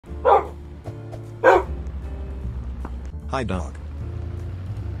Hi, dog.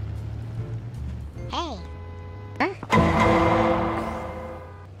 Hey.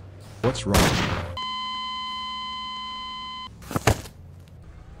 What's wrong?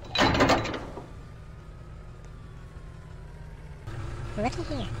 Looky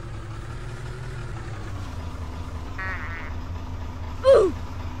here.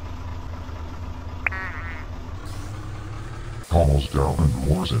 Almost down and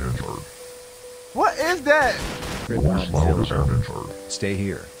Moore's injured. What is that? Moore's loud is injured. Stay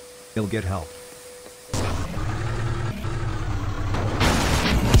here. He'll get help.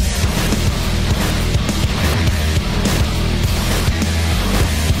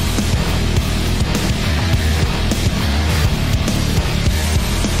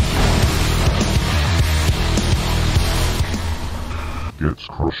 Gets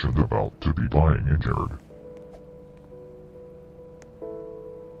crushed and about to be dying injured.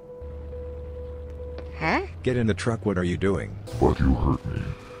 Huh? Get in the truck, what are you doing? But you hurt me.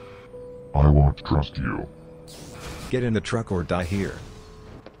 I won't trust you. Get in the truck or die here.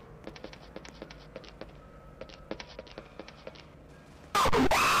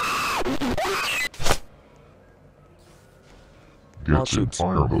 Gets in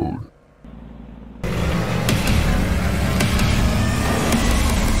fire mode.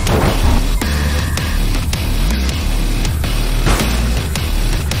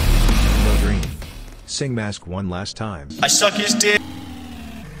 No dream. Sing mask one last time. I suck his dick.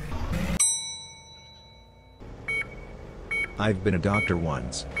 I've been a doctor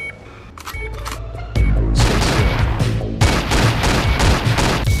once. Stay still.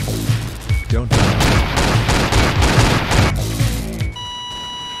 Don't die.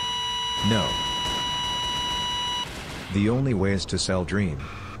 No. The only way is to sell Dream.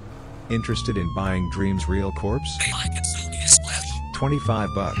 Interested in buying Dream's real corpse? I can sell his flesh. $25.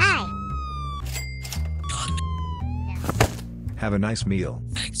 Hi. Done. Have a nice meal.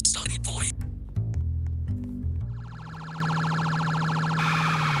 Thanks, sonny boy.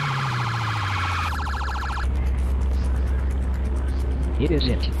 It is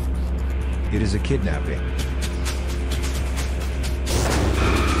it. It is a kidnapping.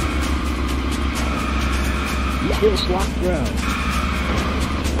 You kill Swat Bro.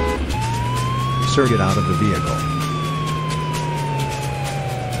 Sir, get out of the vehicle.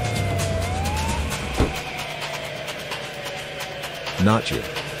 Not you.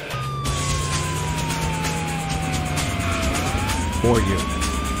 Or you.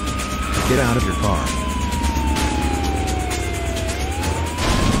 Get out of your car.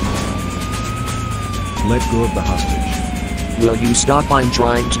 Let go of the hostage. Will you stop? I'm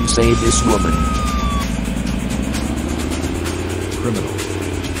trying to save this woman. Criminal.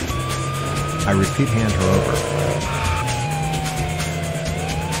 I repeat, hand her over.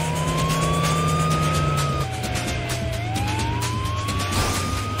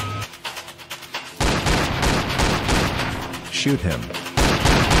 Shoot him.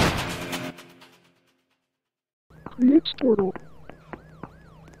 Next portal.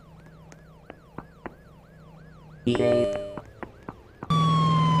 Behave.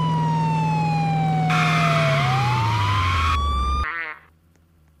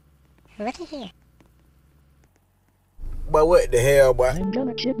 Looky here. But what the hell, boy? I'm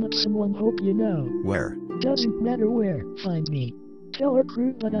gonna kidnap someone, hope you know. Where? Doesn't matter where, find me. Tell her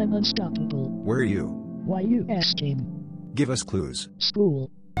crew that I'm unstoppable. Where are you? Why you asking? Give us clues. School.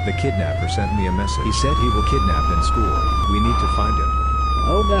 The kidnapper sent me a message. He said he will kidnap in school. We need to find him.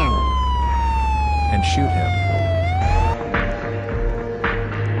 Oh no. And shoot him.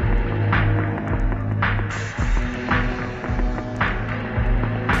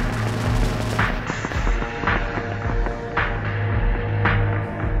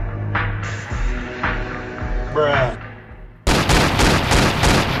 Bruh.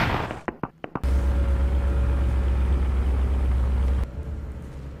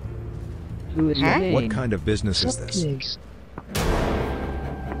 Who is your Huh? name? What kind of business is Sup, this? pigs.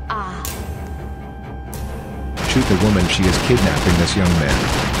 Ah. Shoot the woman, she is kidnapping this young man.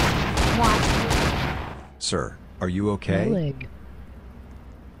 What? Sir, are you My okay? leg.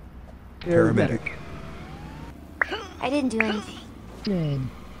 Paramedic. I didn't do anything. Then,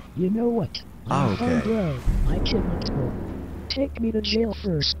 you know what? Ah, I'm okay. bro. I kidnapped her. Take me to jail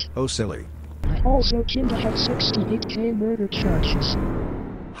first. Oh, silly. I also kinda have 68k murder charges.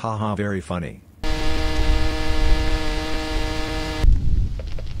 Haha, very funny.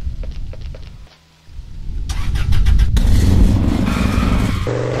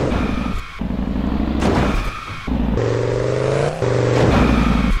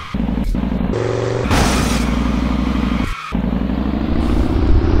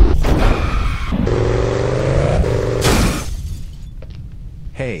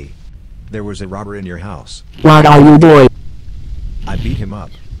 There was a robber in your house. What are you doing? I beat him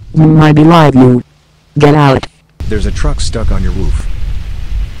up. I believe you. Get out. There's a truck stuck on your roof.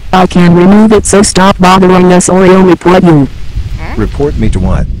 I can remove it, so stop bothering us or I'll report you. Report me to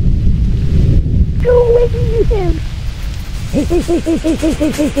what? Go away from you, Sam.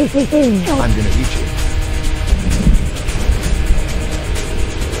 I'm gonna eat you.